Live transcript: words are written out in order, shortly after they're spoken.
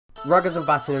Ruggers are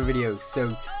back in a video. So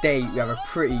today we have a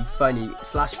pretty funny /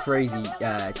 crazy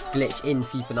glitch in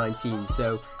FIFA 19.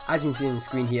 So as you can see on the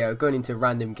screen here, we're going into a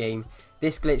random game.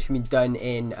 This glitch can be done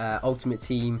in Ultimate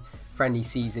Team, friendly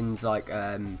seasons like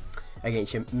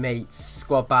against your mates,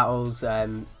 squad battles,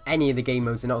 any of the game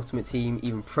modes in Ultimate Team,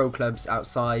 even pro clubs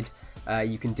outside.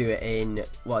 You can do it in,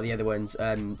 what are the other ones,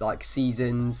 like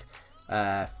seasons,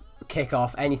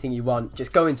 kick-off, anything you want.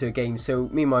 Just go into a game. So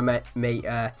me and my mate,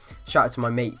 shout out to my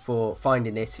mate for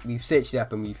finding this. We've searched it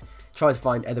up and we've tried to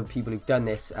find other people who've done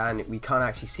this, and we can't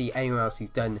actually see anyone else who's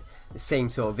done the same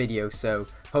sort of video. So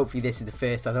hopefully this is the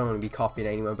first. I don't want to be copying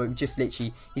anyone, but just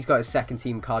literally, he's got his second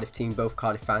team, Cardiff team, both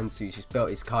Cardiff fans, so he's just built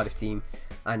his Cardiff team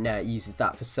and uses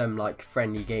that for some like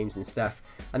friendly games and stuff.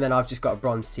 And then I've just got a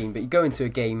bronze team. But you go into a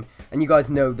game, and you guys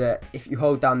know that if you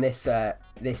hold down this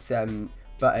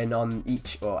button on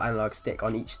each, or analog stick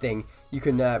on each thing, you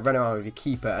can run around with your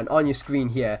keeper, and on your screen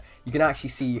here you can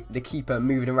actually see the keeper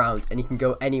moving around, and you can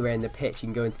go anywhere in the pitch. You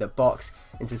can go into the box,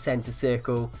 into center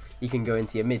circle, you can go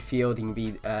into your midfield, you can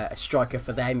be a striker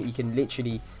for them, you can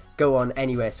literally go on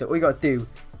anywhere. So all you got to do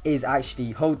is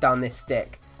actually hold down this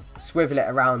stick, swivel it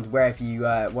around wherever you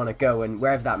want to go, and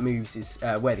wherever that moves is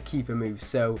where the keeper moves.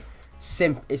 So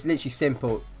it's literally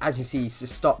simple. As you see, he's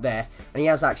just stopped there, and he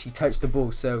has actually touched the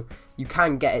ball, so you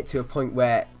can get it to a point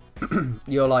where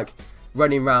you're like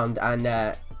running around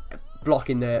and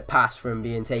blocking the pass from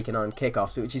being taken on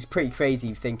kickoffs, which is pretty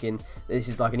crazy, thinking this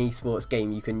is like an esports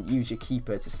game. You can use your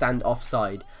keeper to stand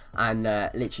offside and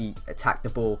literally attack the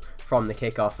ball from the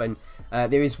kickoff. And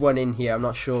there is one in here, I'm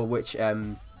not sure which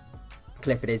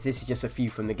clip it is. This is just a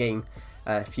few from the game,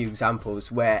 a few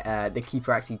examples where the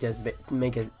keeper actually does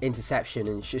make an interception,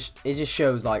 and it just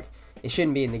shows like it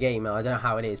shouldn't be in the game. I don't know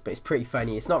how it is, but it's pretty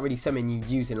funny. It's not really something you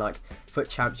use in like foot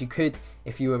champs. You could,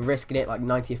 if you were risking it, like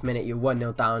 90th minute, you're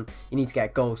 1-0 down, you need to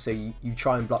get a goal, so you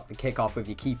try and block the kickoff with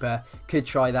your keeper. Could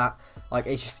try that. Like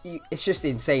it's just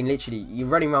insane. Literally, you're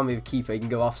running around with a keeper, you can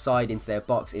go offside into their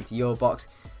box, into your box.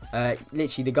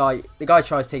 Literally, the guy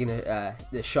tries taking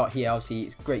the shot here. Obviously,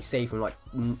 it's a great save from like,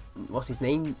 what's his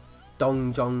name,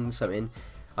 Dong Jong something,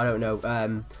 I don't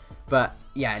know. But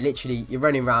yeah, literally, you're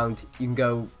running around.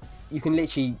 You can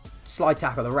literally slide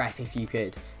tackle the ref if you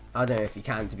could. I don't know if you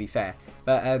can, to be fair.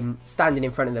 But standing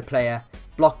in front of the player,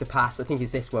 block the pass. I think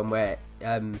it's this one where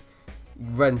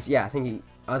runs. Yeah,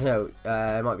 I don't know.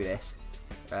 It might be this.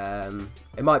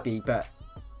 It might be, but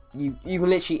you can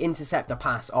literally intercept a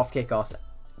pass off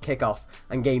kickoff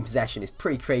and gain possession. It's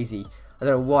pretty crazy. I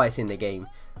don't know why it's in the game.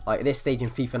 Like at this stage in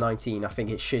FIFA 19, I think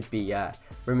it should be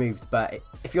removed. But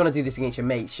if you want to do this against your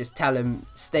mates, just tell them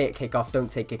stay at kickoff,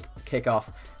 don't take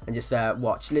kickoff, and just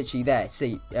watch. Literally there,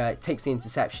 see, it takes the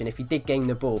interception. If he did gain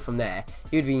the ball from there,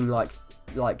 he would have been like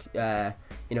at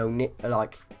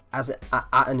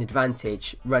an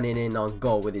advantage, running in on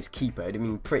goal with his keeper. It'd have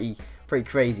been pretty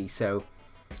crazy. So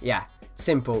yeah,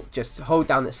 simple. Just hold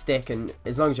down the stick, and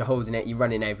as long as you're holding it, you're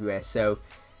running everywhere. So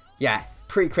yeah,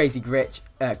 pretty crazy glitch.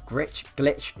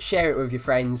 Share it with your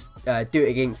friends, do it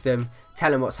against them,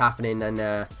 tell them what's happening, and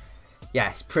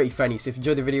yeah, it's pretty funny. So if you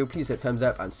enjoyed the video, please hit thumbs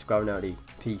up and subscribe now.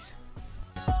 Peace.